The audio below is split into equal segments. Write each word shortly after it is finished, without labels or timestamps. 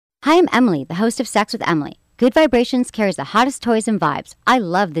Hi, I'm Emily, the host of Sex with Emily. Good Vibrations carries the hottest toys and vibes. I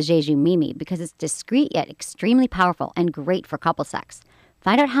love the Jeju Mimi because it's discreet yet extremely powerful and great for couple sex.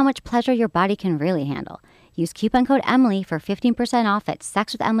 Find out how much pleasure your body can really handle. Use coupon code Emily for 15% off at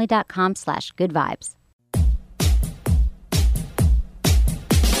sexwithemily.com/goodvibes.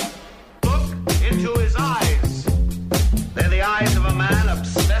 Look into his eyes. They're the eyes of a man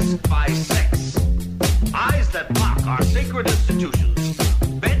obsessed by sex. Eyes that mock our sacred institutions.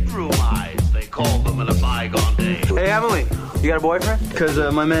 Bedroom eyes, they call them in a bygone day. Hey, Emily, you got a boyfriend? Because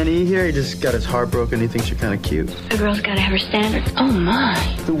my man E here, he just got his heart broken. He thinks you're kind of cute. A girl's got to have her standards. Oh, my.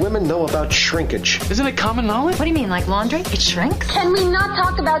 Do women know about shrinkage? Isn't it common knowledge? What do you mean, like laundry? It shrinks? Can we not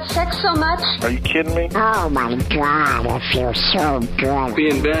talk about sex so much? Are you kidding me? Oh my God, it feels so good.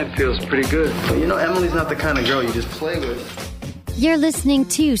 Being bad feels pretty good. But you know, Emily's not the kind of girl you just play with. You're listening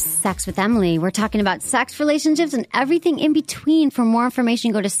to Sex with Emily. We're talking about sex, relationships, and everything in between. For more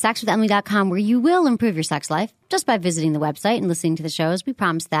information, go to sexwithemily.com, where you will improve your sex life just by visiting the website and listening to the shows. We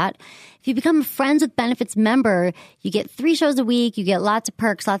promise that. If you become a Friends with Benefits member, you get 3 shows a week. You get lots of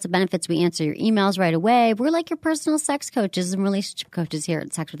perks, lots of benefits. We answer your emails right away. We're like your personal sex coaches and relationship coaches here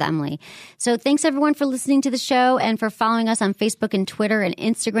at Sex with Emily. So thanks, everyone, for listening to the show and for following us on Facebook and Twitter and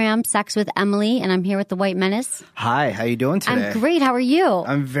Instagram, Sex with Emily. And I'm here with the White Menace. Hi, how you doing today? I'm great. How are you?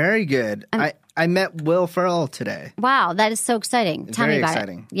 I'm very good. I met Will Ferrell today. Wow, that is so exciting. Tell me about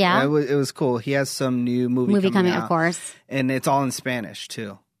exciting. it. Yeah? It was cool. He has some new movie coming out, of course. And it's all in Spanish,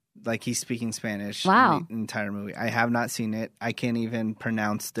 too. Like, he's speaking Spanish Wow. in the entire movie. I have not seen it. I can't even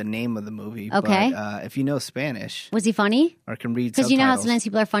pronounce the name of the movie. Okay. But if you know Spanish. Was he funny? Or can read Because you know how subtitles. sometimes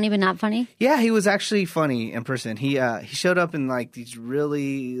people are funny but not funny? Yeah, he was actually funny in person. He showed up in, like, these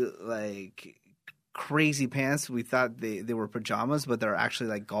really, like, crazy pants. We thought they were pajamas, but they're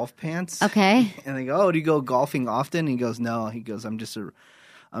actually like golf pants. Okay. And they go, "Oh, do you go golfing often?" And he goes, "No." He goes, "I'm just a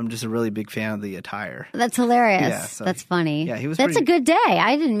really big fan of the attire." That's hilarious. Yeah, so That's funny. Yeah, he was. That's a good day.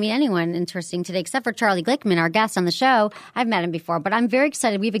 I didn't meet anyone interesting today except for Charlie Glickman, our guest on the show. I've met him before, but I'm very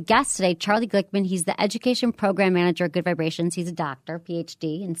excited. We have a guest today, Charlie Glickman. He's the Education Program Manager at Good Vibrations. He's a doctor,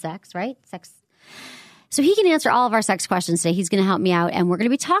 PhD in sex, right? Sex. So he can answer all of our sex questions today. He's going to help me out. And we're going to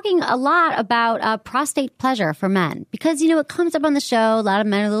be talking a lot about prostate pleasure for men. Because, you know, it comes up on the show. A lot of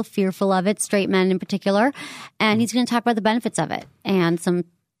men are a little fearful of it, straight men in particular. And he's going to talk about the benefits of it and some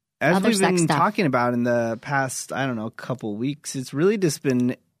As other we've sex been stuff. talking about in the past, I don't know, couple weeks, it's really just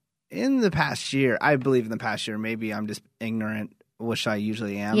been in the past year. I believe in the past year. Maybe I'm just ignorant, which I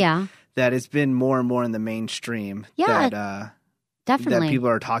usually am. Yeah. That it's been more and more in the mainstream. Yeah. Definitely. That people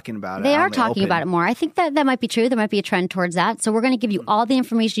are talking about it. They out are in the talking open. about it more. I think that might be true. There might be a trend towards that. So we're going to give you all the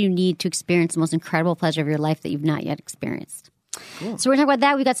information you need to experience the most incredible pleasure of your life that you've not yet experienced. Cool. So we're going to talk about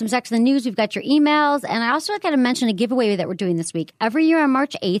that. We've got some sex in the news. We've got your emails. And I also got to mention a giveaway that we're doing this week. Every year on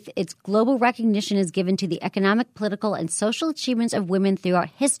March 8th, its global recognition is given to the economic, political, and social achievements of women throughout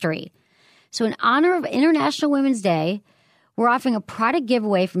history. So in honor of International Women's Day, we're offering a product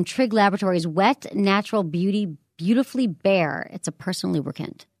giveaway from Trig Laboratories Wet Natural Beauty Beautifully Bare. It's a personal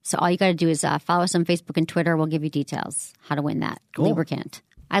lubricant. So all you got to do is follow us on Facebook and Twitter. We'll give you details how to win that lubricant.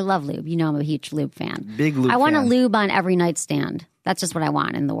 I love lube. You know I'm a huge lube fan. Big lube I want fan. a lube on every nightstand. That's just what I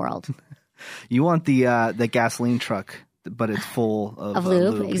want in the world. You want the gasoline truck, but it's full of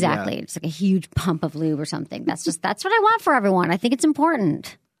lube. Exactly. Yeah. It's like a huge pump of lube or something. That's what I want for everyone. I think it's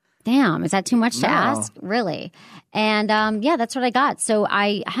important. Damn, is that too much to ask? Really? And yeah, that's what I got. So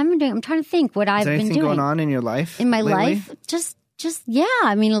I haven't been doing. I'm trying to think what I've been doing. Is anything going on in your life? In my lately? life, just yeah.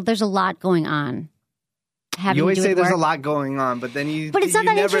 I mean, there's a lot going on. You always say there's a lot going on, but then you. But it's not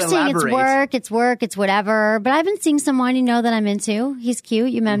that never interesting. Elaborate. It's work. It's whatever. But I've been seeing someone you know that I'm into. He's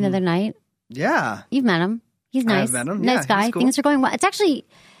cute. You met him the other night. Yeah, you've met him. He's nice. I've met him. Nice guy. He's cool. Things are going well. It's actually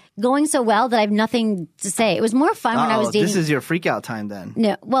going so well that I have nothing to say. It was more fun when I was dating. This is your freak out time then.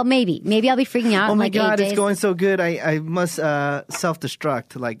 No, well, maybe I'll be freaking out. Oh in my like God, 8 days. it's going so good. I must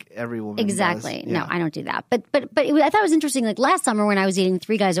self-destruct like every woman Exactly. does. No, I don't do that. But I thought it was interesting. Like last summer when I was dating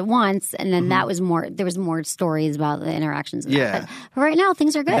 3 guys at once, and then that was more. There was more stories about the interactions. And Yeah. that. But right now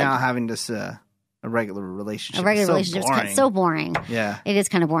things are good. Now having this a regular relationship. A regular is so relationship is so boring. Yeah. It is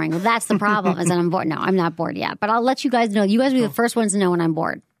kind of boring. Well, that's the problem is that I'm bored. No, I'm not bored yet. But I'll let you guys know. You guys will be the first ones to know when I'm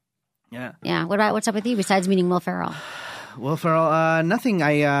bored. Yeah. Yeah. What's up with you besides meeting Will Ferrell? Will Ferrell, nothing.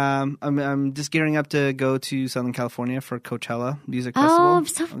 I'm just gearing up to go to Southern California for Coachella Music Festival. Oh, I'm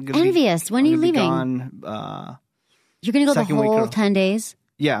so envious. When are you leaving? You're going to go the whole 10 days?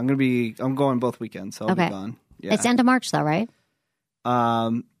 Yeah, I'm going both weekends, so I'll be gone. Yeah. It's end of March though, right?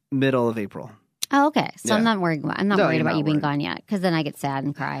 Middle of April. Oh, okay. So I'm not worried. I'm not worried about you being worried. gone yet, because then I get sad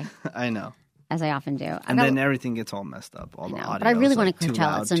and cry. I know. as I often do. And then everything gets all messed up. All the audio. But I really is, want like, to too Coachella.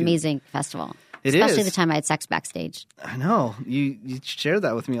 loud, It's an amazing festival. It Especially is. the time I had sex backstage. I know. You share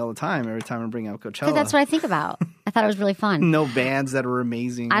that with me all the time. Every time I bring up Coachella. Because that's what I think about. I thought it was really fun. No bands that were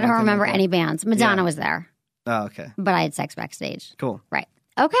amazing. I don't nothing remember like that. any bands. Madonna Yeah. was there. Oh, okay. But I had sex backstage. Cool. Right.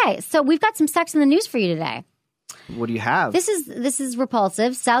 Okay. So we've got some sex in the news for you today. What do you have? This is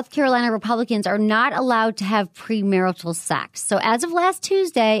repulsive. South Carolina Republicans are not allowed to have premarital sex. So as of last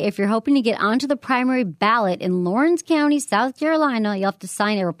Tuesday, if you're hoping to get onto the primary ballot in Lawrence County, South Carolina, you'll have to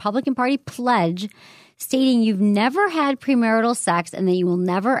sign a Republican Party pledge stating you've never had premarital sex and that you will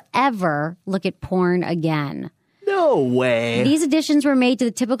never, ever look at porn again. No way. These additions were made to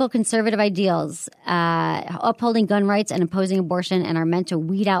the typical conservative ideals, upholding gun rights and opposing abortion, and are meant to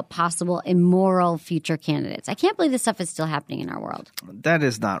weed out possible immoral future candidates. I can't believe this stuff is still happening in our world. That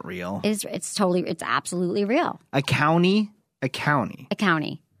is not real. It's absolutely real. A county. A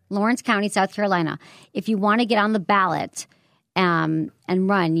county. Lawrence County, South Carolina. If you want to get on the ballot and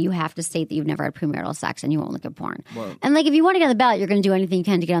run, you have to state that you've never had premarital sex and you won't look at porn. Well, and like if you want to get on the ballot, you're going to do anything you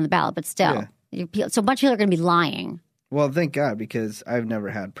can to get on the ballot, but still. Yeah. So a bunch of people are going to be lying. Well, thank God, because I've never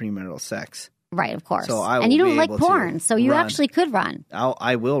had premarital sex. Right, of course. So I and you will don't be like able porn, to so you run. actually could run.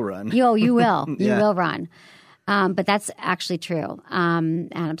 I will run. You will. You Yeah. will run. But that's actually true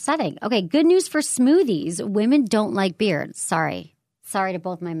and upsetting. Okay, good news for smoothies. Women don't like beards. Sorry to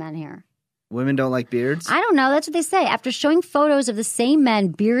both my men here. Women don't like beards? I don't know. That's what they say. After showing photos of the same men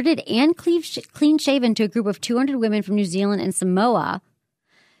bearded and clean-shaven to a group of 200 women from New Zealand and Samoa,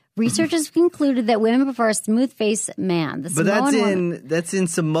 researchers concluded that women prefer a smooth-faced man. But that's in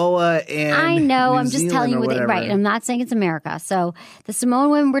Samoa and I know. New I'm just Zealand telling you or what they whatever. right. I'm not saying it's America. So the Samoan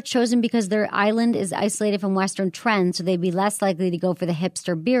women were chosen because their island is isolated from Western trends, so they'd be less likely to go for the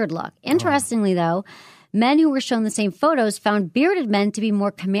hipster beard look. Interestingly, though, men who were shown the same photos found bearded men to be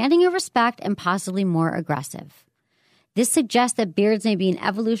more commanding of respect and possibly more aggressive. This suggests that beards may be an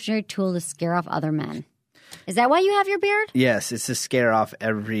evolutionary tool to scare off other men. Is that why you have your beard? Yes, it's to scare off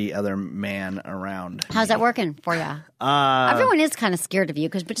every other man around. How's that working for you? Everyone is kind of scared of you,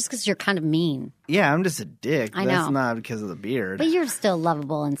 but just because you're kind of mean. Yeah, I'm just a dick. I know. That's not because of the beard. But you're still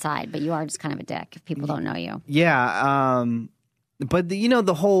lovable inside, but you are just kind of a dick if people don't know you. Yeah, but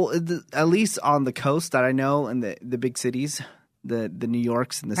the whole, at least on the coast that I know, in the big cities, the New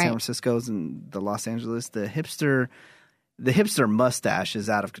Yorks and the San Franciscos and the Los Angeles, the hipster mustache is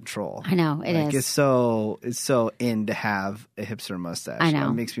out of control. I know it is. It's so in to have a hipster mustache. I know.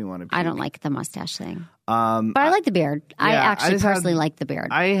 It makes me want to puke. I don't like the mustache thing. But I like the beard. I actually personally like the beard.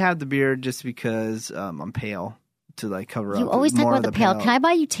 I have the beard just because I'm pale to like cover up. You always talk more about of the pale. Can I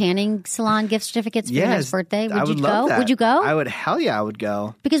buy you tanning salon gift certificates for your next birthday? I would love go? that. Would you go? I would. Hell yeah, I would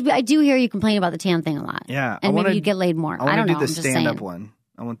go. Because I do hear you complain about the tan thing a lot. Yeah, and maybe you'd get laid more. I don't know. I want to do the I'm just stand-up saying. one.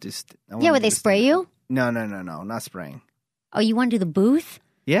 I want this. Yeah, would they spray you? No, not spraying. Oh, you want to do the booth?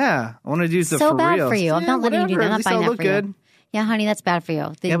 Yeah, I want to do the so for bad reals. for you. I'm Yeah, not letting you do that. I'm whatever. At not least buying I'll that look for good. you. Yeah, honey, that's bad for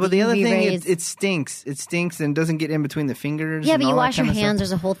you. Yeah, but the other UV thing, rays. it stinks. It stinks and doesn't get in between the fingers. Yeah, and but you all that wash your kind of hands. stuff.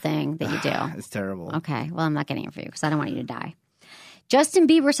 There's a whole thing that you do. It's terrible. Okay, well, I'm not getting it for you because I don't want you to die. Justin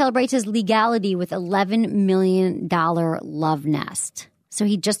Bieber celebrates his legality with $11 million love nest. So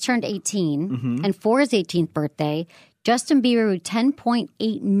he just turned 18, and for his 18th birthday, Justin Bieber wrote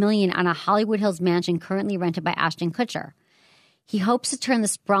 $10.8 million on a Hollywood Hills mansion currently rented by Ashton Kutcher. He hopes to turn the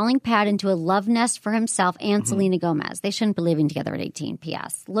sprawling pad into a love nest for himself and Selena Gomez. They shouldn't be living together at 18,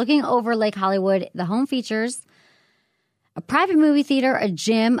 P.S. Looking over Lake Hollywood, the home features a private movie theater, a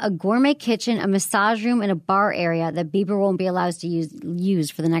gym, a gourmet kitchen, a massage room, and a bar area that Bieber won't be allowed to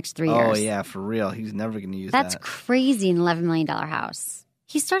use for the next 3 years. Oh, yeah, for real. He's never going to use That's that. crazy, an $11 million house.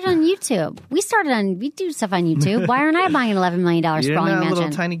 He started on YouTube. We do stuff on YouTube. Why aren't I buying an $11 million You're sprawling not a mansion? little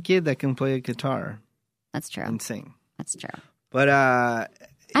tiny kid that can play a guitar That's true. and sing. That's true. But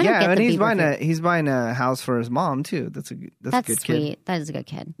don't get and the he's buying a house for his mom too. That's a good sweet. kid. That is a good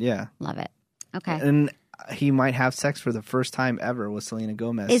kid. Yeah, Love it. Okay. and he might have sex for the first time ever with Selena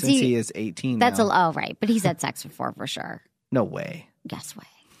Gomez Is since he- he is 18. That's now. right. But he's had sex before for sure. No way. Guess what?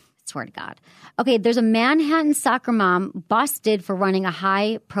 Swear to God. Okay, there's a Manhattan soccer mom busted for running a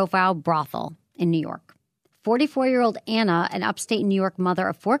high-profile brothel in New York. 44-year-old Anna, an upstate New York mother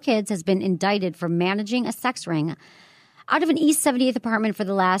of 4 kids, has been indicted for managing a sex ring out of an East 78th apartment for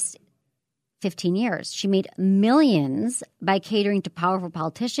the last 15 years. She made millions by catering to powerful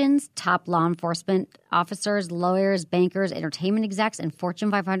politicians, top law enforcement officers, lawyers, bankers, entertainment execs, and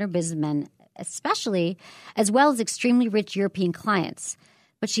Fortune 500 businessmen, especially, as well as extremely rich European clients.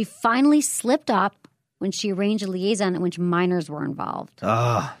 But she finally slipped up when she arranged a liaison in which minors were involved.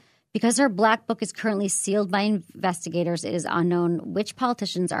 Because her black book is currently sealed by investigators, it is unknown which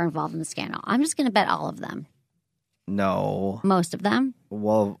politicians are involved in the scandal. I'm just going to bet all of them. No. Most of them?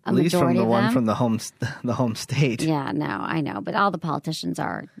 Well, at least from the one from the home state. Yeah, no, I know. But all the politicians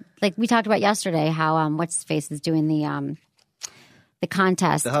are. Like we talked about yesterday, how what's-his-face is doing the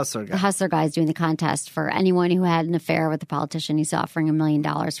contest. The hustler guy. The hustler guy is doing the contest for anyone who had an affair with a politician. He's offering $1 million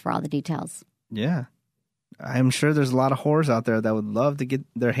for all the details. Yeah. I'm sure there's a lot of whores out there that would love to get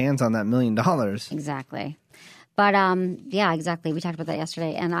their hands on that $1 million. Exactly. But yeah, exactly. We talked about that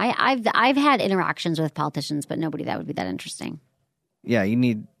yesterday, and I've had interactions with politicians, but nobody that would be that interesting. Yeah, you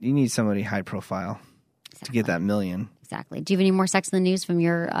need somebody high profile to get that $1 million. Exactly. Do you have any more Sex in the News from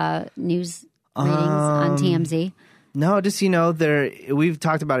your news ratings on TMZ? No, just we've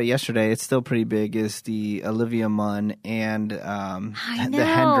talked about it yesterday. It's still pretty big. Is the Olivia Munn and the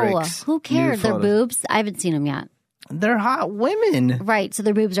Hendricks? Who cares? Their boobs. I haven't seen them yet. They're hot women, right? So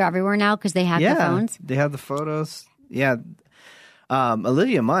their boobs are everywhere now because they have the phones. They have the photos. Yeah,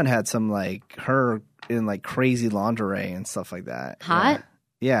 Olivia Munn had some like her in like crazy lingerie and stuff like that. Hot.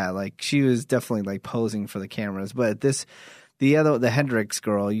 Yeah, like she was definitely like posing for the cameras, but the Hendricks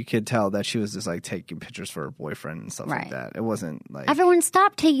girl, you could tell that she was just like taking pictures for her boyfriend and stuff like that. It wasn't like everyone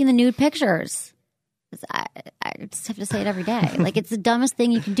stopped taking the nude pictures. I just have to say it every day. Like it's the dumbest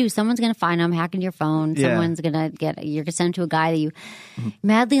thing you can do. Someone's going to find them, hack into your phone. Someone's going to you're going to send them to a guy that you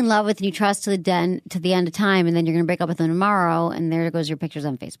madly in love with and you trust to the end of time, and then you're going to break up with them tomorrow, and there goes your pictures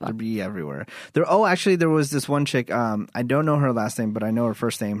on Facebook. They'll be everywhere. Actually, there was this one chick. I don't know her last name, but I know her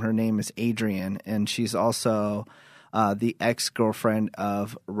first name. Her name is Adrienne, and she's also the ex-girlfriend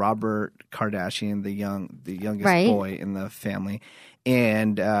of Robert Kardashian, the youngest boy in the family,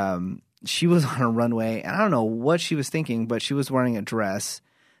 and she was on a runway, and I don't know what she was thinking, but she was wearing a dress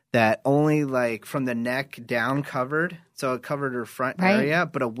that only like from the neck down covered, so it covered her front area,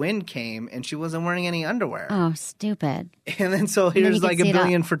 but a wind came, and she wasn't wearing any underwear. Oh, stupid. And then here's like a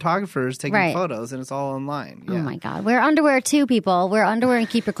billion photographers taking photos, and it's all online. Yeah. Oh, my God. Wear underwear too, people. Wear underwear and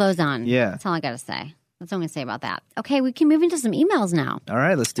keep your clothes on. Yeah. That's all I got to say. That's all I'm going to say about that. Okay, we can move into some emails now. All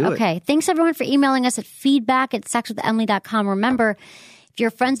right, let's do it. Okay, thanks everyone for emailing us at feedback@sexwithemily.com. Remember, if you're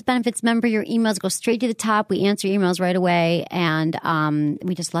a Friends Benefits member, your emails go straight to the top. We answer emails right away, and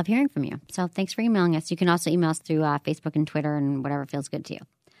we just love hearing from you. So thanks for emailing us. You can also email us through Facebook and Twitter and whatever feels good to you.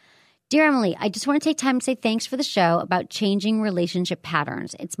 Dear Emily, I just want to take time to say thanks for the show about changing relationship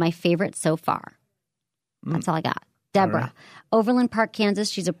patterns. It's my favorite so far. That's all I got. Deborah, Overland Park, Kansas.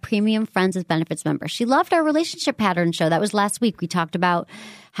 She's a premium Friends with Benefits member. She loved our relationship pattern show. That was last week. We talked about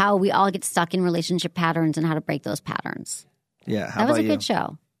how we all get stuck in relationship patterns and how to break those patterns. Yeah, that was a good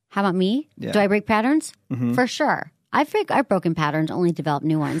show. How about me? Yeah. Do I break patterns? Mm-hmm. For sure. I've broken patterns, only developed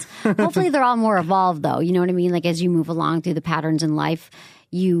new ones. Hopefully they're all more evolved, though. You know what I mean? Like as you move along through the patterns in life,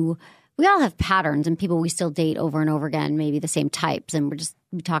 we all have patterns, and people we still date over and over again, maybe the same types. And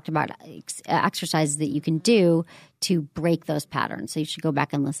we talked about exercises that you can do to break those patterns. So you should go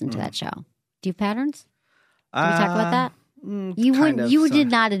back and listen to that show. Do you have patterns? Did we talk about that? You did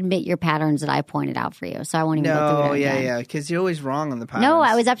not admit your patterns that I pointed out for you, so I won't even go through it again. Yeah, because you're always wrong on the patterns. No,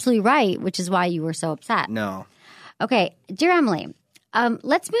 I was absolutely right, which is why you were so upset. No. Okay, dear Emily,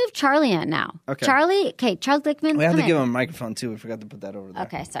 let's move Charlie in now. Okay. Charlie Glickman. We have to give him a microphone, too. We forgot to put that over there.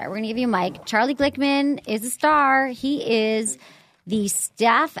 Okay, sorry. We're going to give you a mic. Charlie Glickman is a star. He is the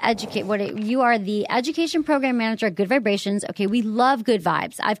staff you are the education program manager at Good Vibrations. Okay, we love Good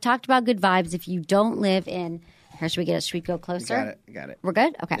Vibes. I've talked about Good Vibes. If you don't live in... Should we go closer? Got it. We're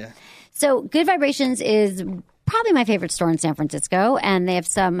good? Okay. Yeah. So Good Vibrations is probably my favorite store in San Francisco. And they have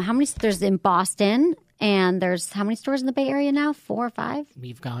there's in Boston, and there's how many stores in the Bay Area now? 4 or 5?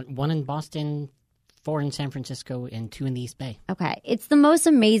 We've got 1 in Boston, 4 in San Francisco, and 2 in the East Bay. Okay. It's the most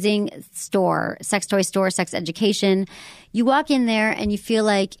amazing store, sex toy store, sex education. You walk in there and you feel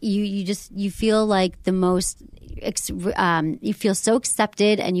like you feel like the most... you feel so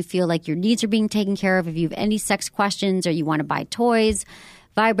accepted, and you feel like your needs are being taken care of. If you have any sex questions or you want to buy toys,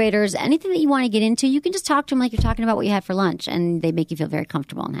 vibrators, anything that you want to get into, you can just talk to them like you're talking about what you had for lunch, and they make you feel very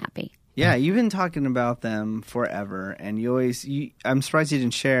comfortable and happy. Yeah, you've been talking about them forever, and I'm surprised you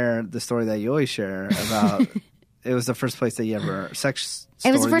didn't share the story that you always share about it was the first place that you ever sex store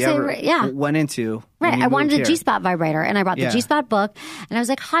it was the first you ever went into. Right. I wanted a G-Spot vibrator, and I brought the G-Spot book, and I was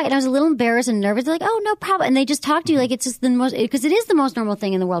like, hi. And I was a little embarrassed and nervous. They're like, oh, no problem. And they just talk to you like it's just the most, because it is the most normal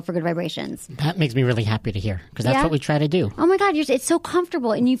thing in the world for Good Vibrations. That makes me really happy to hear, because that's what we try to do. Oh, my God. It's so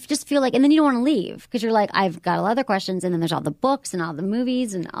comfortable, and you just feel like, and then you don't want to leave, because you're like, I've got all other questions, and then there's all the books and all the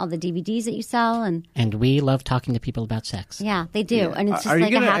movies and all the DVDs that you sell. And we love talking to people about sex. Yeah, they do. Yeah. And it's just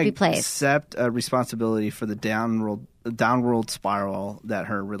like a happy place. Accept a responsibility for the downward spiral that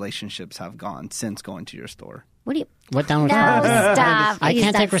her relationships have gone since going to your store. What downward No, spiral? stop. I Please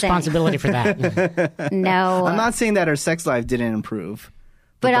can't stop take responsibility for that. No. I'm not saying that her sex life didn't improve.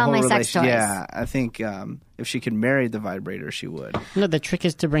 But the all whole my sex toys. Yeah, I think if she could marry the vibrator, she would. No, the trick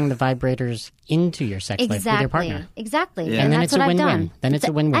is to bring the vibrators into your sex life with your partner. Exactly. Yeah. And then that's it's a what I've win-win. done. Then it's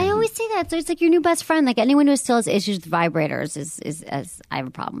a win-win. I always say that. So it's like your new best friend. Like anyone who still has issues with vibrators is I have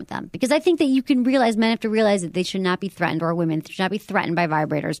a problem with them. Because I think that you can realize, men have to realize that they should not be threatened, or women should not be threatened by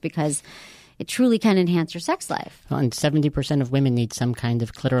vibrators, because it truly can enhance your sex life. Well, and 70% of women need some kind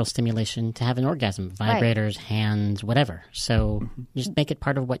of clitoral stimulation to have an orgasm. Vibrators, hands, whatever. So just make it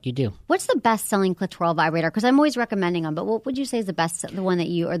part of what you do. What's the best-selling clitoral vibrator? Because I'm always recommending them, but what would you say is the one that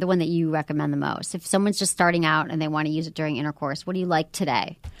you recommend the most? If someone's just starting out and they want to use it during intercourse, what do you like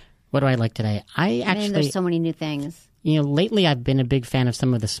today? What do I like today? I mean, there's so many new things. Lately I've been a big fan of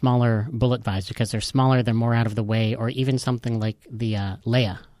some of the smaller bullet vibes because they're smaller, they're more out of the way, or even something like the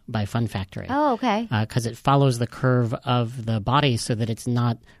Leia by Fun Factory. Oh, okay. Because it follows the curve of the body so that it's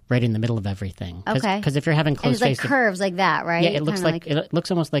not right in the middle of everything. Okay. Because if you're having And closed it's like face, curves like that, right? yeah, it looks it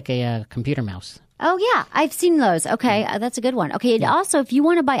looks almost like a computer mouse. Oh, yeah. I've seen those. Okay. That's a good one. Okay. And also, if you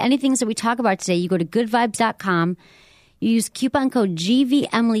want to buy anything that we talk about today, you go to goodvibes.com. You use coupon code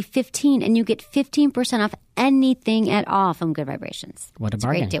GVEmily15 and you get 15% off anything at all from Good Vibrations. What a It's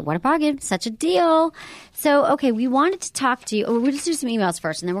bargain. great deal. What a bargain. Such a deal. So, okay, we wanted to talk to you. We'll just do some emails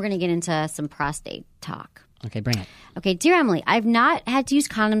first, and then we're going to get into some prostate talk. Okay, bring it. Okay, dear Emily, I've not had to use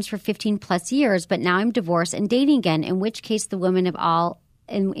condoms for 15 plus years, but now I'm divorced and dating again, in which case the women have all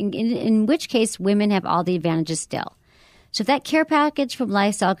in which case women have all the advantages still. So if that care package from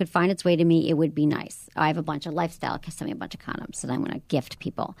Lifestyle could find its way to me, it would be nice. I have a bunch of Lifestyle, sent me a bunch of condoms that I'm going to gift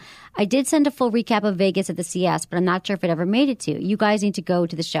people. I did send a full recap of Vegas at the CS, but I'm not sure if it ever made it to. You guys need to go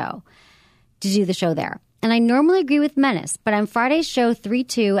to the show, to do the show there. And I normally agree with Menace, but on Friday's show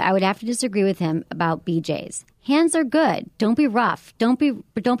 3-2, I would have to disagree with him about BJ's. Hands are good. Don't be rough. Don't be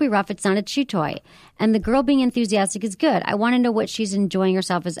rough. It's not a chew toy. And the girl being enthusiastic is good. I want to know what she's enjoying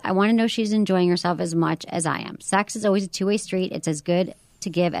herself as. I want to know she's enjoying herself as much as I am. Sex is always a two-way street. It's as good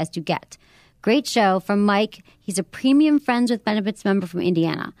to give as to get. Great show from Mike. He's a premium Friends with Benefits member from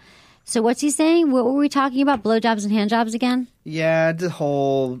Indiana. So what's he saying? What were we talking about? Blowjobs and handjobs again? Yeah, the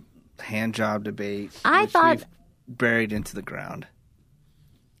whole hand job debate. I thought we've buried into the ground.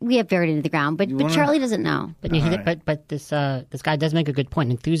 We have buried into the ground, but Charlie doesn't know. But this guy does make a good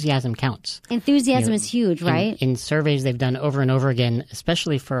point. Enthusiasm counts. Enthusiasm is huge, right? In surveys they've done over and over again,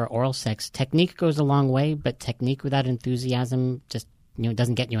 especially for oral sex, technique goes a long way, but technique without enthusiasm just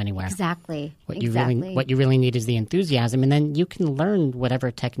doesn't get you anywhere. Exactly. What you really need is the enthusiasm, and then you can learn whatever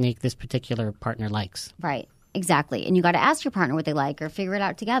technique this particular partner likes. Right. Exactly. And you got to ask your partner what they like or figure it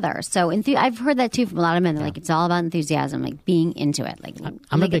out together. So I've heard that too from a lot of men. They're like, it's all about enthusiasm, like being into it. Like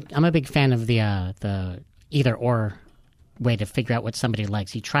I'm a big fan of the either or way to figure out what somebody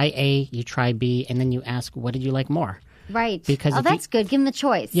likes. You try A, you try B, and then you ask, what did you like more? Right. Because that's good. Give them the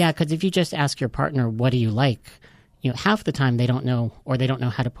choice. Yeah, because if you just ask your partner, what do you like? Half the time they don't know, or they don't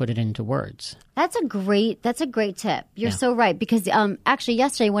know how to put it into words. That's a great tip. You're so right. Because actually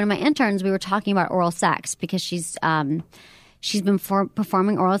yesterday, one of my interns, we were talking about oral sex because she's been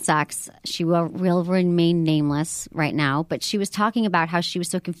performing oral sex. She will remain nameless right now, but she was talking about how she was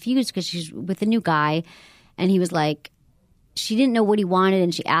so confused because she's with a new guy, and he was like, she didn't know what he wanted,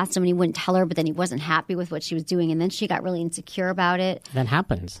 and she asked him, and he wouldn't tell her, but then he wasn't happy with what she was doing, and then she got really insecure about it. That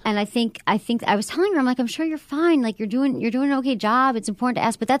happens. And I think I was telling her, I'm like, I'm sure you're fine. Like you're doing an okay job. It's important to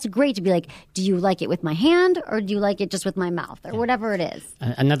ask, but that's great to be like, do you like it with my hand or do you like it just with my mouth or whatever it is?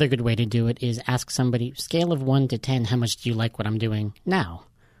 Another good way to do it is ask somebody, scale of 1 to 10, how much do you like what I'm doing now?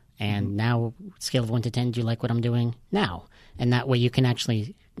 And now, scale of 1 to 10, do you like what I'm doing now? And that way you can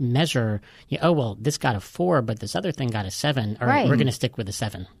actually measure, this got a 4, but this other thing got a 7. All right, we're going to stick with a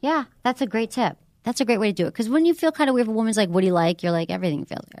 7. Yeah, that's a great tip. That's a great way to do it. Because when you feel kind of weird, if a woman's like, what do you like? You're like, everything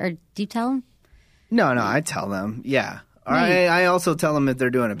feels. Or do you tell them? No, I tell them. Yeah. I also tell them if they're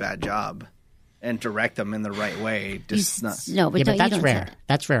doing a bad job and direct them in the right way. Just not. No, but that's rare.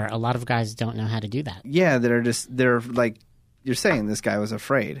 That's rare. A lot of guys don't know how to do that. Yeah, they're like, you're saying this guy was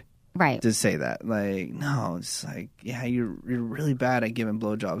afraid. Right. To say that. Like, no, it's like, yeah, you're really bad at giving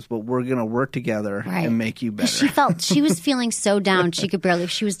blowjobs, but we're going to work together and make you better. She was feeling so down. She could barely,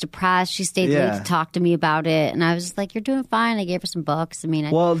 she was depressed. She stayed late to talk to me about it. And I was just like, you're doing fine. I gave her some books.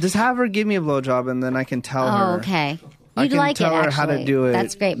 Well, just have her give me a blowjob and then I can tell her. Oh, okay. You'd like it, actually. I can tell her how to do it.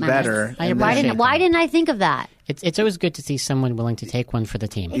 That's great, better. Why didn't I think of that? It's always good to see someone willing to take one for the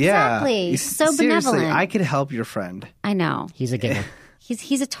team. Exactly. Yeah. So benevolent. Seriously, I could help your friend. I know. He's a giver.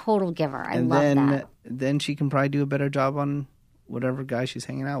 He's a total giver. I love that. Then she can probably do a better job on whatever guy she's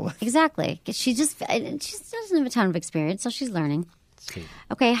hanging out with. Exactly. She doesn't have a ton of experience, so she's learning. Sweet.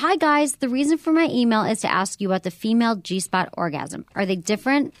 Okay, hi guys. The reason for my email is to ask you about the female G-spot orgasm. Are they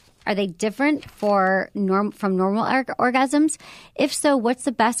different? Are they different from normal orgasms? If so, what's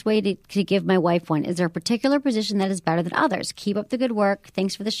the best way to give my wife one? Is there a particular position that is better than others? Keep up the good work.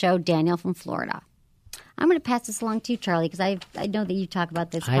 Thanks for the show, Danielle from Florida. I'm going to pass this along to you, Charlie, because I know that you talk about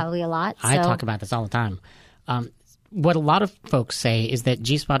this probably a lot. I talk about this all the time. What a lot of folks say is that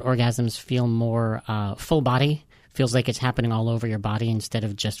G-spot orgasms feel more full body, feels like it's happening all over your body instead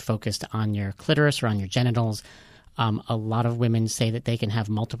of just focused on your clitoris or on your genitals. A lot of women say that they can have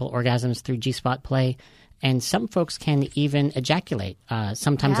multiple orgasms through G-spot play, and some folks can even ejaculate,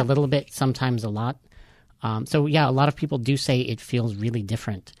 sometimes a little bit, sometimes a lot. So, a lot of people do say it feels really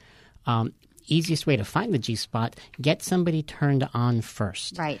different. Easiest way to find the G-spot, get somebody turned on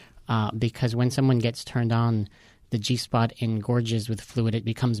first. Right. Because when someone gets turned on, the G-spot engorges with fluid. It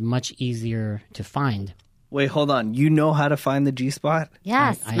becomes much easier to find. Wait, hold on. You know how to find the G-spot?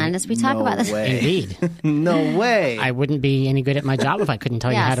 Yes, minus we talk about this. Indeed. No way. I wouldn't be any good at my job if I couldn't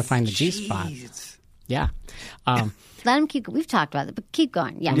tell you how to find the G-spot. Yeah. Let him keep. We've talked about it, but keep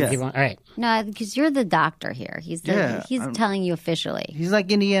going. Yeah. All right. No, because you're the doctor here. He's telling you officially. He's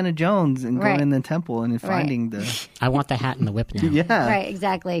like Indiana Jones and going in the temple and finding the. I want the hat and the whip now. Yeah. Right.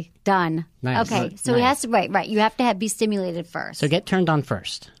 Exactly. Done. Nice. Okay. So he has to. Right. You have to be stimulated first. So get turned on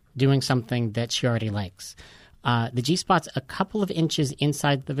first, doing something that she already likes. The G-spot's a couple of inches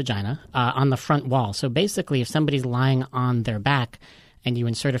inside the vagina on the front wall. So basically, if somebody's lying on their back and you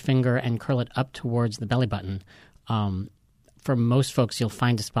insert a finger and curl it up towards the belly button, for most folks, you'll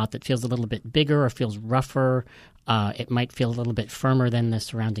find a spot that feels a little bit bigger or feels rougher. It might feel a little bit firmer than the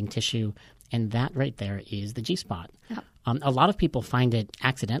surrounding tissue. And that right there is the G-spot. Yep. A lot of people find it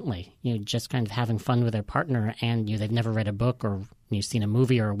accidentally, just kind of having fun with their partner, and they've never read a book or seen a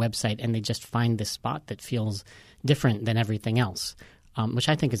movie or a website, and they just find this spot that feels different than everything else, which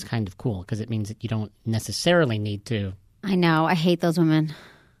I think is kind of cool because it means that you don't necessarily need to. I know. I hate those women.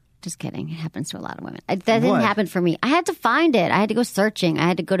 Just kidding. It happens to a lot of women. That didn't happen for me. I had to find it. I had to go searching. I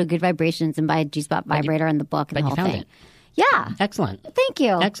had to go to Good Vibrations and buy a G-spot vibrator and the book and the whole thing. It. Yeah. Excellent. Thank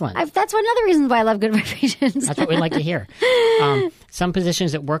you. Excellent. That's one of the reasons why I love Good Vibrations. That's what we like to hear. Some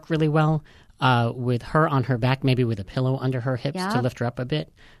positions that work really well with her on her back, maybe with a pillow under her hips to lift her up a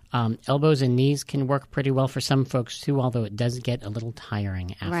bit. Elbows and knees can work pretty well for some folks too, although it does get a little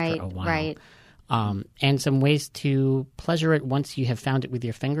tiring after a while. Right. And some ways to pleasure it once you have found it with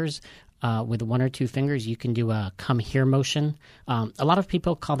your fingers. With one or two fingers, you can do a come here motion. A lot of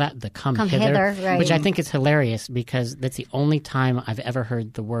people call that the come hither, right. Which I think is hilarious because that's the only time I've ever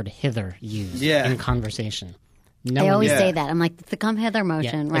heard the word hither used in conversation. They always say that. I'm like, it's the come hither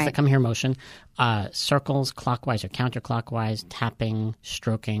motion, right? It's the come here motion. Circles, clockwise or counterclockwise, tapping,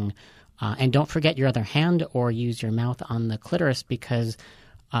 stroking. And don't forget your other hand or use your mouth on the clitoris because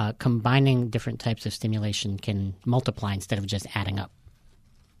combining different types of stimulation can multiply instead of just adding up.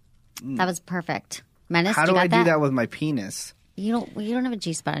 That was perfect. Menace, how do I do that with my penis? You don't have a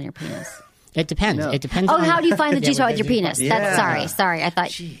G-spot on your penis. It depends. No. It depends. How do you find the G-spot with your penis? Yeah. That's sorry. I thought.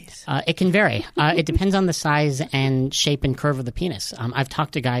 Jeez. It can vary. It depends on the size and shape and curve of the penis. I've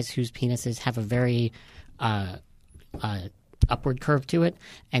talked to guys whose penises have a very upward curve to it,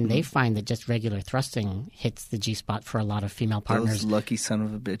 and they find that just regular thrusting hits the G-spot for a lot of female partners. Those lucky son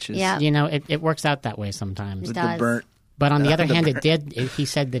of a bitches. Yeah. It works out that way sometimes. With the burnt. But on the other hand, he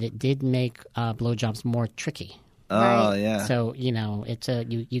said that it did make blowjobs more tricky. Oh, yeah. So, it's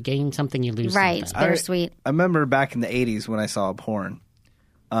you gain something, you lose something. something. It's bittersweet. I remember back in the 80s when I saw a porn,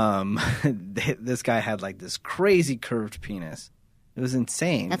 this guy had like this crazy curved penis. It was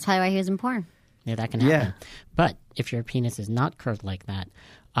insane. That's probably why he was in porn. Yeah, that can happen. But if your penis is not curved like that,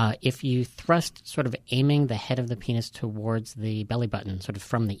 if you thrust sort of aiming the head of the penis towards the belly button, sort of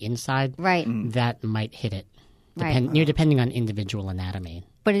from the inside, that might hit it. You're depending on individual anatomy.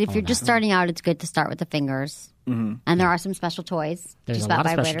 But if you're just starting out, it's good to start with the fingers. Mm-hmm. And there are some special toys. There's G-spot a lot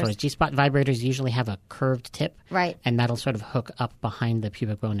of vibrators. special toys. G-spot vibrators usually have a curved tip. Right. And that'll sort of hook up behind the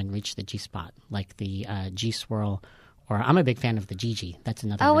pubic bone and reach the G-spot, like the G-swirl. Or I'm a big fan of the GG. That's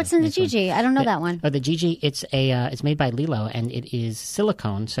another. Oh, what's in the GG? I don't know that one. Oh, the GG. It's made by Lilo, and it is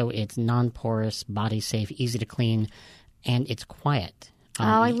silicone, so it's non-porous, body safe, easy to clean, and it's quiet.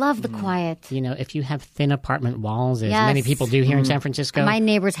 I love the quiet. You know, if you have thin apartment walls, as Yes. many people do here in San Francisco. My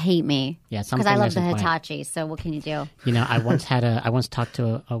neighbors hate me. Yeah, because something I love nice the and quiet. Hitachi. So what can you do? You know, I once talked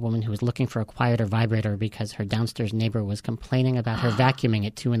to a woman who was looking for a quieter vibrator because her downstairs neighbor was complaining about her vacuuming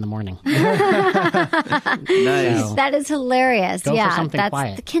at 2 a.m. Nice. So, That is hilarious. Go for yeah, something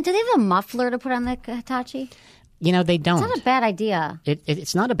quiet. Do they have a muffler to put on the Hitachi? you know, they don't. It's not a bad idea.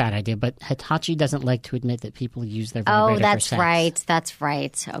 It's not a bad idea, but Hitachi doesn't like to admit that people use their vibrator for that's sex. right. That's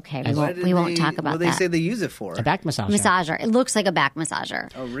right. Okay, we won't talk about What do that. they say they use it for? A back massager. Massager. It looks like a back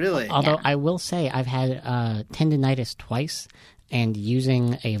massager. Oh, really? Although I will say I've had tendinitis twice, and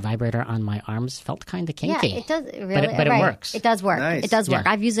using a vibrator on my arms felt kind of kinky. Yeah, it does. Really, but it right. works. It does work. Nice. It does work.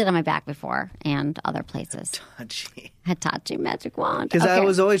 Yeah. I've used it on my back before and other places. Hitachi magic wand. Because I Okay.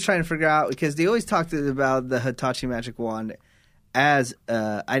 was always trying to figure out, because they always talked about the Hitachi magic wand as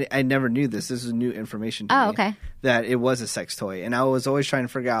I never knew this. This is new information to me. Oh, okay. That it was a sex toy, and I was always trying to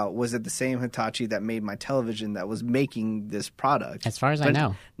figure out, was it the same Hitachi that made my television that was making this product? As far as I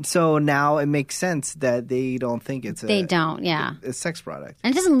know. So now it makes sense that they don't think it's They don't. Yeah. a sex product.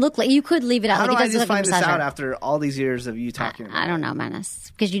 And it doesn't look like you could leave it out. How like do it I does just look like find a this massager. out after all these years of you talking about I don't know,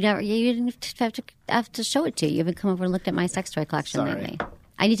 Menace, because you didn't have to show it to you. You haven't come over and looked at my sex toy collection Sorry. lately.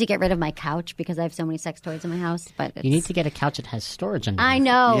 I need to get rid of my couch because I have so many sex toys in my house. But You need to get a couch that has storage under I it.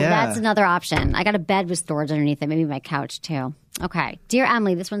 know. Yeah. That's another option. I got a bed with storage underneath it. Maybe my couch too. Okay. Dear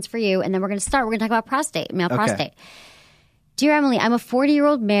Emily, this one's for you. And then we're going to talk about male prostate. Dear Emily, I'm a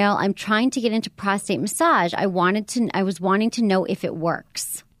 40-year-old male. I'm trying to get into prostate massage. I was wanting to know if it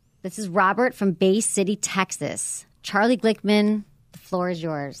works. This is Robert from Bay City, Texas. Charlie Glickman, the floor is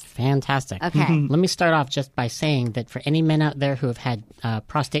yours. Fantastic. Okay. Let me start off just by saying that for any men out there who have had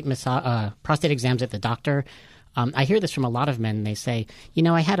prostate exams at the doctor, I hear this from a lot of men. They say, you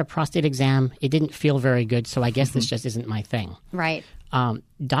know, I had a prostate exam. It didn't feel very good, so I guess this just isn't my thing. Right.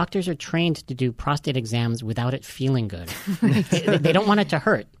 Doctors are trained to do prostate exams without it feeling good. They don't want it to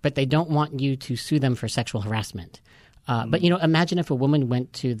hurt, but they don't want you to sue them for sexual harassment. But, you know, imagine if a woman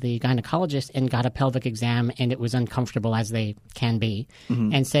went to the gynecologist and got a pelvic exam and it was uncomfortable, as they can be,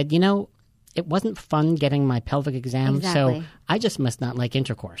 and said, you know, it wasn't fun getting my pelvic exam, Exactly. so I just must not like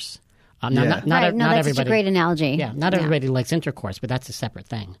intercourse. Now, Yeah. not Right. No, not that's everybody. such a great analogy. Yeah, not everybody likes intercourse, but that's a separate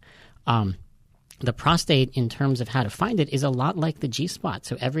thing. The prostate, in terms of how to find it, is a lot like the G-spot.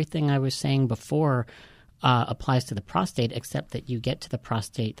 So everything I was saying before applies to the prostate, except that you get to the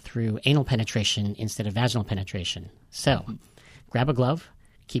prostate through anal penetration instead of vaginal penetration. So grab a glove,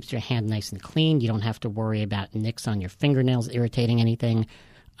 keeps your hand nice and clean. You don't have to worry about nicks on your fingernails irritating anything.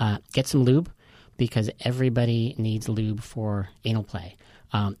 Get some lube, because everybody needs lube for anal play.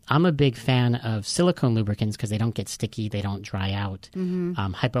 I'm a big fan of silicone lubricants because they don't get sticky, they don't dry out,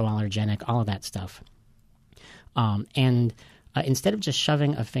 hypoallergenic, all of that stuff. And instead of just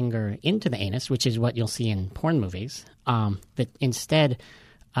shoving a finger into the anus, which is what you'll see in porn movies, that instead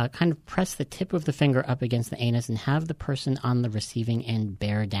kind of press the tip of the finger up against the anus and have the person on the receiving end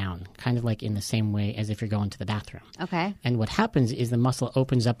bear down, kind of like in the same way as if you're going to the bathroom. Okay. And what happens is the muscle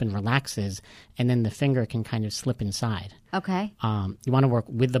opens up and relaxes, and then the finger can kind of slip inside. Okay. You want to work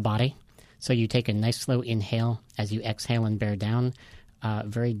with the body. So you take a nice slow inhale as you exhale and bear down.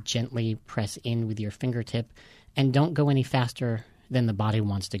 Very gently press in with your fingertip, and don't go any faster than the body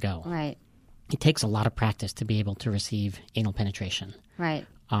wants to go. Right. It takes a lot of practice to be able to receive anal penetration. Right.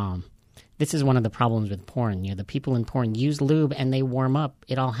 This is one of the problems with porn. You know, the people in porn use lube and they warm up.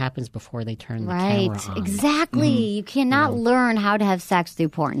 It all happens before they turn the camera on. Exactly. You cannot learn how to have sex through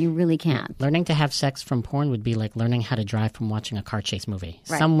porn. You really can't. Learning to have sex from porn would be like learning how to drive from watching a car chase movie.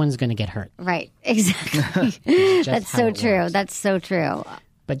 Right. Someone's going to get hurt. Right. Exactly. Just That's how so it true. works. That's so true.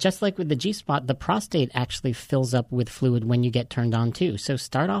 But just like with the G-spot, the prostate actually fills up with fluid when you get turned on too. So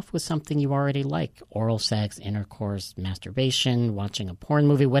start off with something you already like. Oral sex, intercourse, masturbation, watching a porn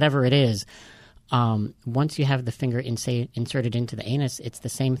movie, whatever it is. Once you have the finger inserted into the anus, it's the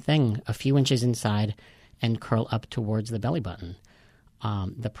same thing, a few inches inside and curl up towards the belly button.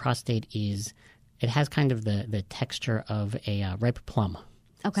 The prostate it has kind of the texture of a ripe plum.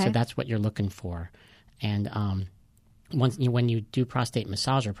 Okay. So that's what you're looking for. And when you do prostate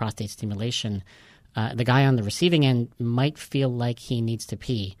massage or prostate stimulation, the guy on the receiving end might feel like he needs to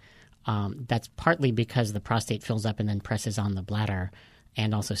pee. That's partly because the prostate fills up and then presses on the bladder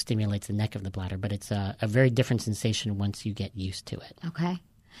and also stimulates the neck of the bladder. But it's a very different sensation once you get used to it. Okay.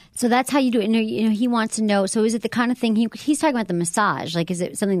 So that's how you do it. And, you know, he wants to know, so is it the kind of thing, he's talking about the massage. Like, is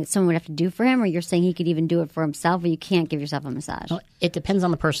it something that someone would have to do for him, or you're saying he could even do it for himself, or you can't give yourself a massage? Well, it depends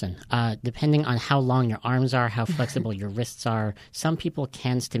on the person. Depending on how long your arms are, how flexible your wrists are. Some people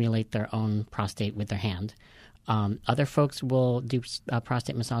can stimulate their own prostate with their hand. Other folks will do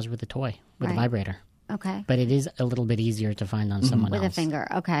prostate massage with a toy, with a vibrator. Okay. But it is a little bit easier to find on someone else. With a finger,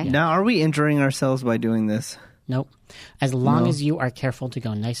 okay. Now, are we injuring ourselves by doing this? Nope. As long as you are careful to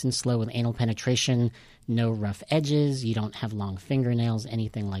go nice and slow with anal penetration, no rough edges, you don't have long fingernails,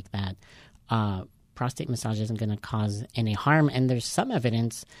 anything like that, prostate massage isn't going to cause any harm. And there's some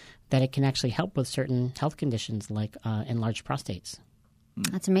evidence that it can actually help with certain health conditions like enlarged prostates.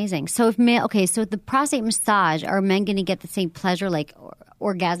 That's amazing. So so the prostate massage, are men going to get the same pleasure, like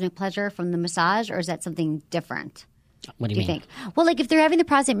orgasmic pleasure from the massage, or is that something different? What do you mean? Think? Well, like if they're having the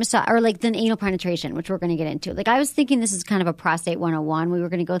prostate massage or like the anal penetration, which we're going to get into. Like I was thinking this is kind of a prostate 101 we were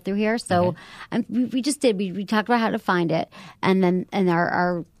going to go through here. So we just did. We talked about how to find it. And then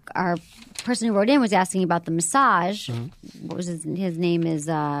our person who wrote in was asking about the massage. Mm-hmm. What was his name is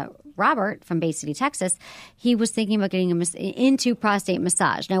Robert from Bay City, Texas. He was thinking about getting into prostate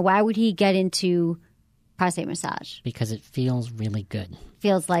massage. Now, why would he get into prostate massage? Because it feels really good.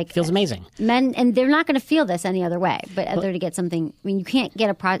 Feels amazing. Men, and they're not going to feel this any other way. But other to get something, I mean, you can't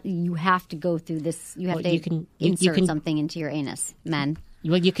get you have to go through this. You have to insert something into your anus. Men.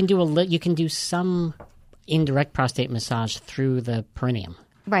 Well, you can do some indirect prostate massage through the perineum.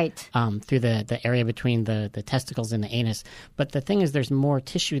 Right. Through the area between the testicles and the anus. But the thing is there's more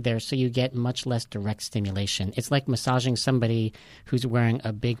tissue there, so you get much less direct stimulation. It's like massaging somebody who's wearing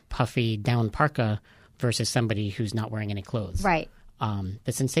a big puffy down parka versus somebody who's not wearing any clothes. Right.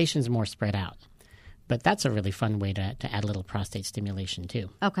 The sensation's more spread out. But that's a really fun way to add a little prostate stimulation too.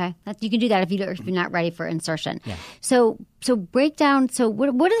 Okay. You can do that if you're not ready for insertion. Yeah. So break down,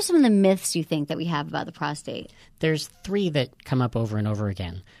 what are some of the myths you think that we have about the prostate? There's 3 that come up over and over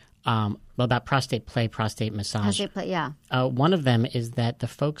again. About prostate play, prostate massage. Prostate play, yeah. One of them is that the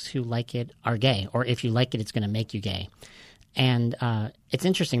folks who like it are gay, or if you like it, it's going to make you gay. And it's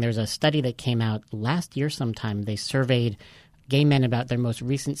interesting. There's a study that came out last year sometime. They surveyed gay men about their most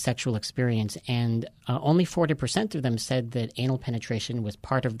recent sexual experience, and only 40% of them said that anal penetration was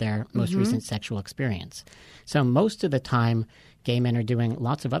part of their most recent sexual experience. So most of the time, gay men are doing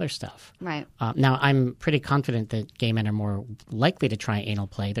lots of other stuff. Right. Now, I'm pretty confident that gay men are more likely to try anal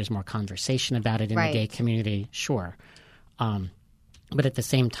play. There's more conversation about it in the gay community, sure. But at the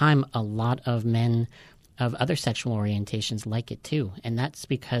same time, a lot of men of other sexual orientations like it too, and that's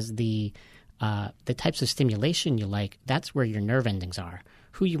because the types of stimulation you like, that's where your nerve endings are.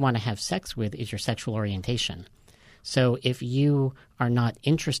 Who you want to have sex with is your sexual orientation. So if you are not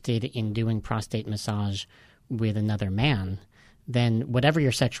interested in doing prostate massage with another man, then whatever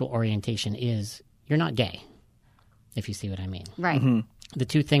your sexual orientation is, you're not gay, if you see what I mean. Right. Mm-hmm. The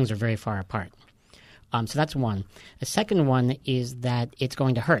 2 things are very far apart. So that's one. The second one is that it's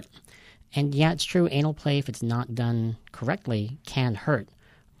going to hurt. And yeah, it's true, anal play, if it's not done correctly, can hurt.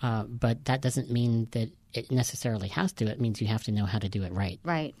 But that doesn't mean that it necessarily has to. It means you have to know how to do it right.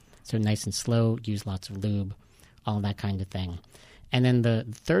 Right. So nice and slow, use lots of lube, all that kind of thing. And then the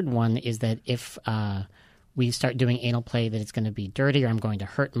third one is that if we start doing anal play, that it's going to be dirty or I'm going to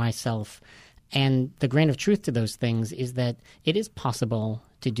hurt myself. And the grain of truth to those things is that it is possible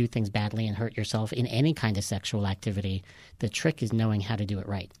to do things badly and hurt yourself in any kind of sexual activity. The trick is knowing how to do it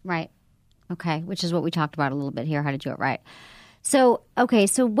right. Right. Okay, which is what we talked about a little bit here, how to do it right. So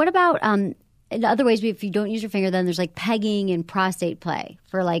what about in other ways, if you don't use your finger, then there's like pegging and prostate play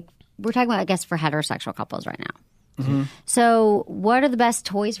for we're talking about, I guess, for heterosexual couples right now. Mm-hmm. So what are the best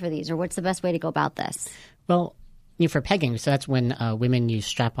toys for these, or what's the best way to go about this? Well, for pegging, so that's when women use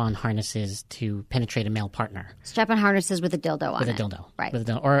strap-on harnesses to penetrate a male partner. Strap-on harnesses with a dildo on it. With a dildo. Right. With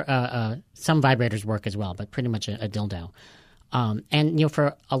a dildo. Or some vibrators work as well, but pretty much a dildo. And,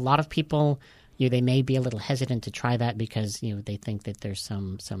 for a lot of people, they may be a little hesitant to try that because, they think that there's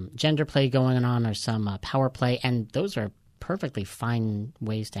some gender play going on or some power play, and those are perfectly fine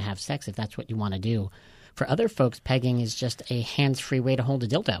ways to have sex if that's what you want to do. For other folks, pegging is just a hands-free way to hold a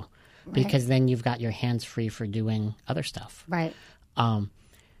dildo because then you've got your hands free for doing other stuff. Right.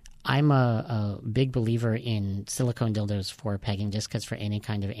 I'm a big believer in silicone dildos for pegging just because for any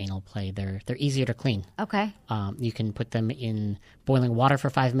kind of anal play, they're easier to clean. Okay. You can put them in boiling water for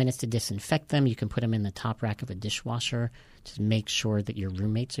 5 minutes to disinfect them. You can put them in the top rack of a dishwasher to make sure that your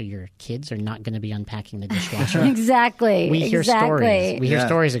roommates or your kids are not going to be unpacking the dishwasher. Exactly. We hear stories. We hear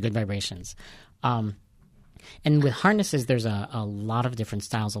stories of good vibrations. And with harnesses, there's a lot of different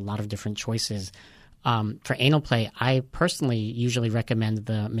styles, a lot of different choices. For anal play, I personally usually recommend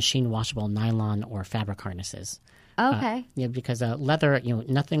the machine washable nylon or fabric harnesses. Okay. Because leather,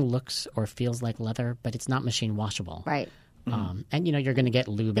 nothing looks or feels like leather, but it's not machine washable. Right. And you're going to get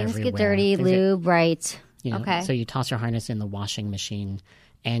lube Things everywhere. Get dirty, right. Okay. So you toss your harness in the washing machine,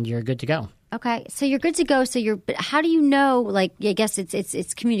 and you're good to go. Okay, so you're good to go. But how do you know? Like, I guess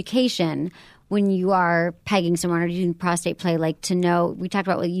it's communication when you are pegging someone or doing prostate play. Like to know, we talked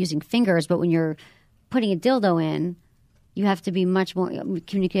about using fingers, but when you're putting a dildo in, you have to be much more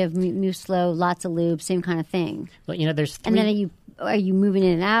communicative, move slow, lots of lube, same kind of thing. Well, there's three. And then are you moving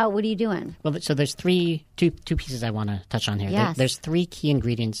in and out? What are you doing? Well, so there's two pieces I want to touch on here. Yes. There's three key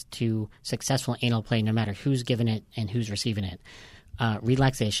ingredients to successful anal play, no matter who's giving it and who's receiving it.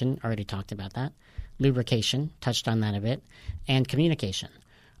 Relaxation, already talked about that. Lubrication, touched on that a bit. And communication.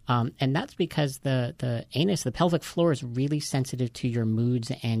 And that's because the anus, the pelvic floor, is really sensitive to your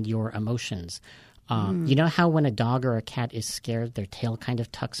moods and your emotions. You know how when a dog or a cat is scared, their tail kind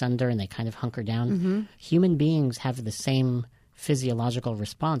of tucks under and they kind of hunker down? Mm-hmm. Human beings have the same physiological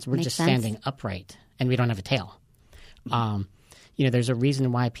response. We're just standing upright and we don't have a tail. There's a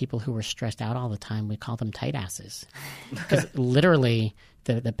reason why people who are stressed out all the time, we call them tight asses. Because literally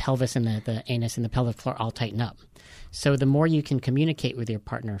the pelvis and the anus and the pelvic floor all tighten up. So the more you can communicate with your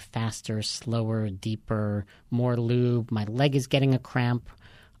partner faster, slower, deeper, more lube, my leg is getting a cramp,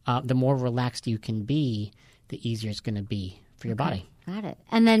 the more relaxed you can be, the easier it's going to be for your body. Got it.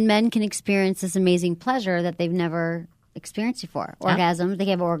 And then men can experience this amazing pleasure that they've never experienced before. Orgasms, they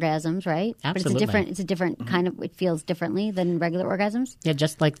have orgasms, right? Absolutely. But it's a different kind of, it feels differently than regular orgasms? Yeah,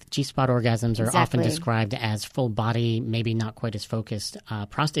 just like G-spot orgasms are often described as full body, maybe not quite as focused.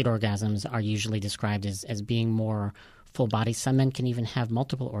 Prostate orgasms are usually described as being more full body. Some men can even have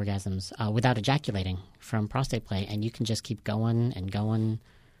multiple orgasms without ejaculating from prostate play, and you can just keep going and going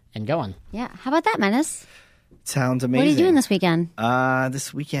and going. Yeah. How about that, Menace? Sounds amazing. What are you doing this weekend?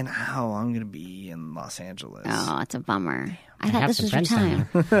 This weekend, I'm going to be in Los Angeles. Oh, it's a bummer. I thought this was your friends down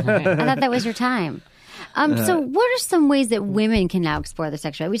time. I thought that was your time. So what are some ways that women can now explore their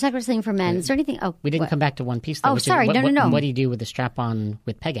sexuality? We talked about something for men. Is there anything? Oh, we didn't come back to one piece, though. Oh, which sorry. Is No. What do you do with the strap-on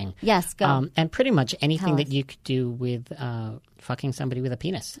with pegging? Yes, go. And pretty much anything that you could do with fucking somebody with a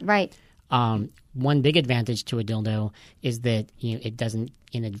penis. Right. One big advantage to a dildo is that it doesn't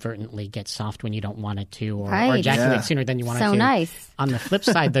inadvertently get soft when you don't want it to, or ejaculate sooner than you want it to. So nice. On the flip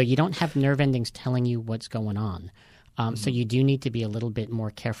side, though, you don't have nerve endings telling you what's going on. So you do need to be a little bit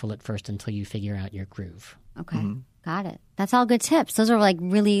more careful at first until you figure out your groove. Okay. Got it. That's all good tips. Those are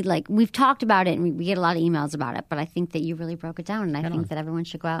really we've talked about it and we get a lot of emails about it, but I think that you really broke it down and I think that everyone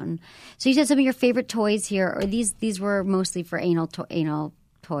should go out and. So you said some of your favorite toys here, or these were mostly for anal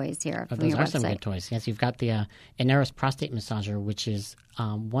toys here from those your are website. some good toys. Yes, you've got the Aneris prostate massager, which is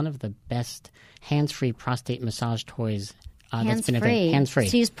one of the best hands-free prostate massage toys that's been available. Hands-free.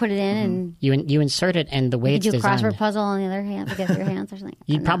 So you just put it in and you insert it, and the way it's do a designed, crossword puzzle on the other hand with your hands or something.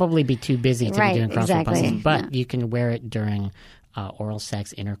 You'd probably be too busy to be doing crossword puzzles, but Yeah. you can wear it during oral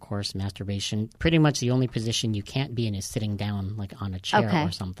sex, intercourse, masturbation. Pretty much the only position you can't be in is sitting down, like on a chair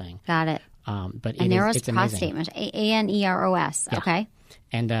or something. Got it. But Aneros it's amazing. prostate, Aneros. Yeah. Okay.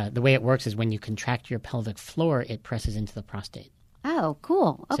 And the way it works is when you contract your pelvic floor, it presses into the prostate. Oh,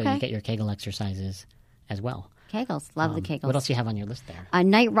 cool. Okay. So you get your Kegel exercises as well. Kegels. Love the Kegels. What else do you have on your list there? A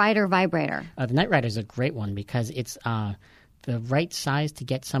Night Rider vibrator. The Night Rider is a great one because it's the right size to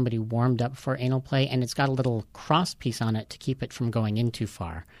get somebody warmed up for anal play, and it's got a little cross piece on it to keep it from going in too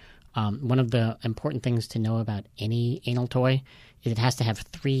far. One of the important things to know about any anal toy is it has to have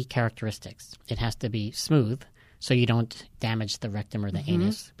three characteristics. It has to be smooth, so you don't damage the rectum or the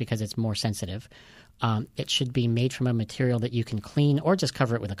anus because it's more sensitive. It should be made from a material that you can clean or just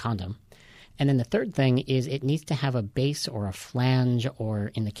cover it with a condom. And then the third thing is it needs to have a base or a flange,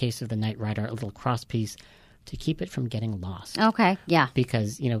 or in the case of the Night Rider, a little cross piece to keep it from getting lost. Okay, yeah.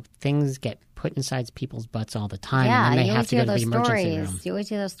 Because, things get put inside people's butts all the time, Yeah, and then they you have always to hear go to the those emergency stories. room. You always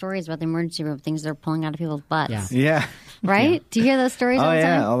hear those stories about the emergency room, things they're pulling out of people's butts. Yeah. Yeah. Right? Do you hear those stories all the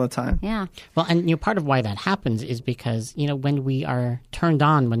time? all the time. Yeah. Well, and part of why that happens is because, when we are turned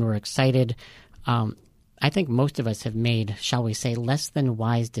on, when we're excited, I think most of us have made, shall we say, less than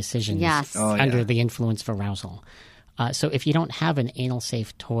wise decisions under the influence of arousal. So if you don't have an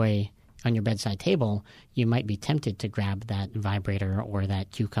anal-safe toy on your bedside table, you might be tempted to grab that vibrator or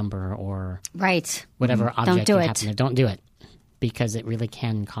that cucumber or whatever object you happen to. Don't do it, because it really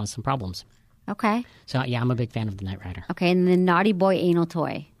can cause some problems. Okay. So, yeah, I'm a big fan of the Night Rider. Okay, and the Naughty Boy anal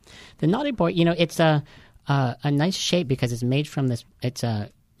toy. The Naughty Boy, it's a nice shape because it's made from this. It's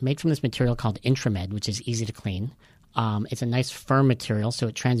made from this material called Intramed, which is easy to clean. It's a nice firm material, so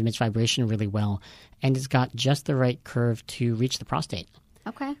it transmits vibration really well, and it's got just the right curve to reach the prostate.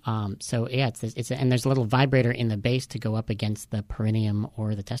 Okay. So yeah, and there's a little vibrator in the base to go up against the perineum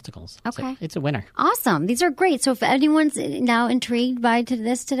or the testicles. Okay. So it's a winner. Awesome. These are great. So if anyone's now intrigued by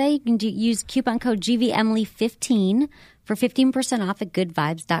this today, you can use coupon code GVEmily15 for 15% off at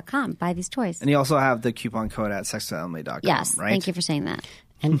goodvibes.com. Buy these toys. And you also have the coupon code at sexwithemily.com, yes. right? Thank you for saying that.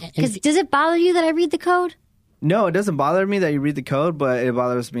 Because does it bother you that I read the code? No, it doesn't bother me that you read the code, but it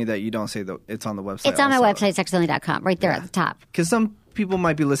bothers me that you don't say it's on the website. It's on my website, sexwithemily.com, right there at the top. Because some people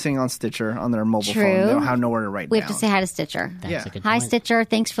might be listening on Stitcher on their mobile phone. They don't have nowhere to write We down. have to say hi to Stitcher. That's a good Hi, point. Stitcher.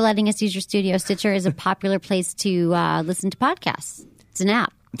 Thanks for letting us use your studio. Stitcher is a popular place to listen to podcasts. It's an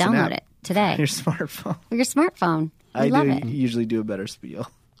app. Download it today. Your smartphone. Or your smartphone. I love it. Usually do a better spiel.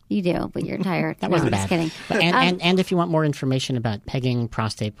 You do, but you're tired. That wasn't just bad. kidding. But, and if you want more information about pegging,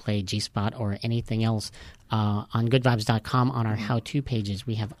 prostate play, G-spot, or anything else, on goodvibes.com on our how-to pages,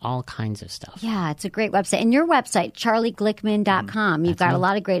 we have all kinds of stuff. Yeah, it's a great website. And your website, charlieglickman.com, you've got a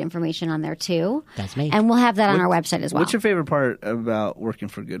lot of great information on there, too. That's me. And we'll have that on our website as well. What's your favorite part about working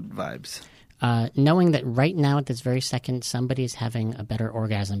for Good Vibes? Knowing that right now at this very second, somebody's having a better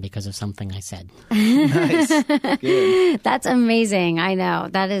orgasm because of something I said. Nice. Good. That's amazing. I know.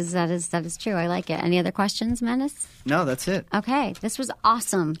 That is true. I like it. Any other questions, Menace? No, that's it. Okay. This was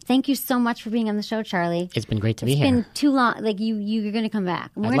awesome. Thank you so much for being on the show, Charlie. It's been great to be It's here. been too long. Like you're going to come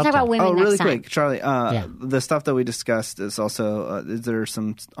back. We're going to love talk about to. women really next time. quick, Charlie. The stuff that we discussed is also. Is there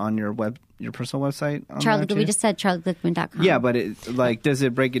some on your personal website? On Charlie, there we too? just said charlieglickman.com. Yeah, but does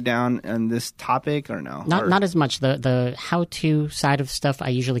it break it down on this topic or no? Not as much. The how-to side of stuff I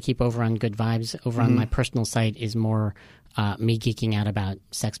usually keep over on Good Vibes. Over on my personal site is more me geeking out about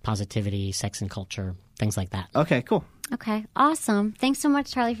sex positivity, sex and culture, things like that. Okay, cool. Okay. Awesome. Thanks so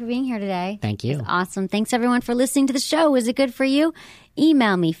much, Charlie, for being here today. Thank you. It's awesome. Thanks, everyone, for listening to the show. Was it good for you?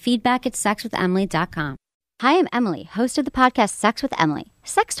 Email me, feedback@sexwithemily.com. Hi, I'm Emily, host of the podcast Sex with Emily.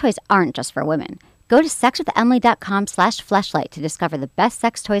 Sex toys aren't just for women. Go to sexwithemily.com/fleshlight to discover the best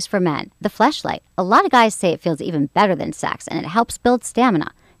sex toys for men. The Fleshlight. A lot of guys say it feels even better than sex, and it helps build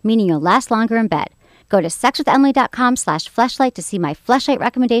stamina, meaning you'll last longer in bed. Go to sexwithemily.com/fleshlight to see my Fleshlight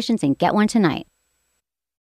recommendations and get one tonight.